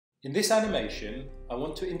In this animation, I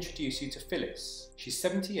want to introduce you to Phyllis. She's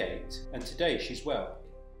 78 and today she's well.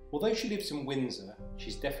 Although she lives in Windsor,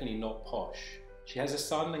 she's definitely not posh. She has a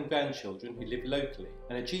son and grandchildren who live locally,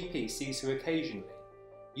 and a GP sees her occasionally,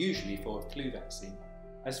 usually for a flu vaccine.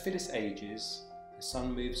 As Phyllis ages, her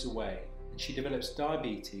son moves away and she develops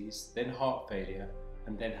diabetes, then heart failure,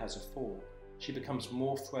 and then has a fall. She becomes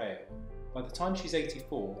more frail. By the time she's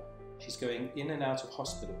 84, she's going in and out of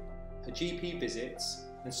hospital. Her GP visits,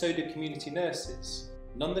 and so do community nurses.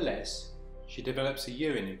 Nonetheless, she develops a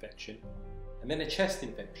urine infection and then a chest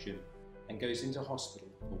infection and goes into hospital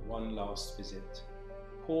for one last visit.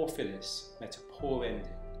 Poor Phyllis met a poor ending,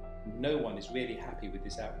 and no one is really happy with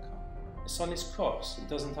this outcome. Her son is cross and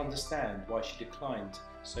doesn't understand why she declined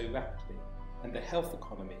so rapidly, and the health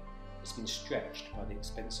economy has been stretched by the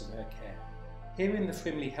expense of her care. Here in the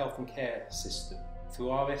Frimley health and care system,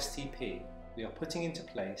 through our STP, we are putting into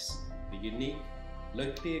place a unique,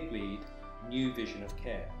 locally agreed new vision of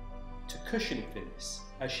care to cushion Phyllis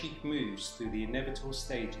as she moves through the inevitable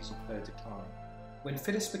stages of her decline. When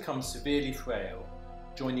Phyllis becomes severely frail,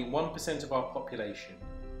 joining 1% of our population,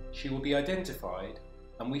 she will be identified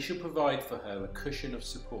and we shall provide for her a cushion of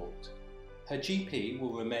support. Her GP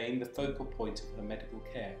will remain the focal point of her medical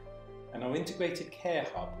care, and our integrated care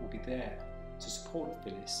hub will be there to support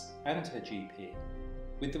Phyllis and her GP,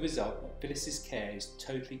 with the result that Phyllis's care is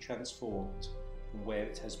totally transformed from where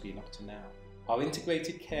it has been up to now. Our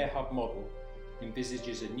integrated care hub model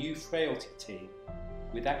envisages a new Frailty team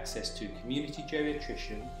with access to community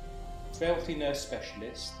geriatrician, frailty nurse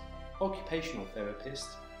specialist, occupational therapist,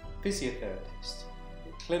 physiotherapist,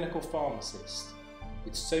 clinical pharmacist,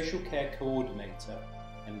 with social care coordinator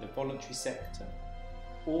and the voluntary sector,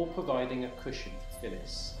 all providing a cushion for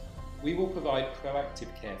Phyllis. We will provide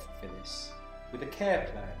proactive care for Phyllis with a care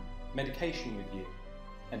plan, medication review,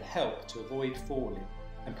 and help to avoid falling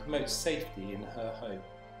and promote safety in her home.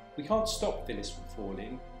 We can't stop Phyllis from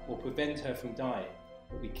falling or prevent her from dying,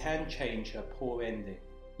 but we can change her poor ending.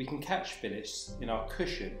 We can catch Phyllis in our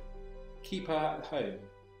cushion, keep her at home,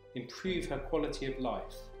 improve her quality of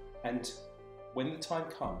life, and when the time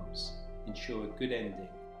comes, ensure a good ending,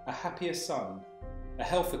 a happier son, a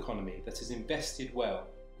health economy that has invested well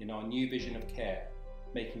in our new vision of care,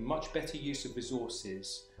 making much better use of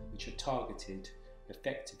resources which are targeted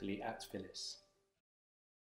effectively at Phyllis.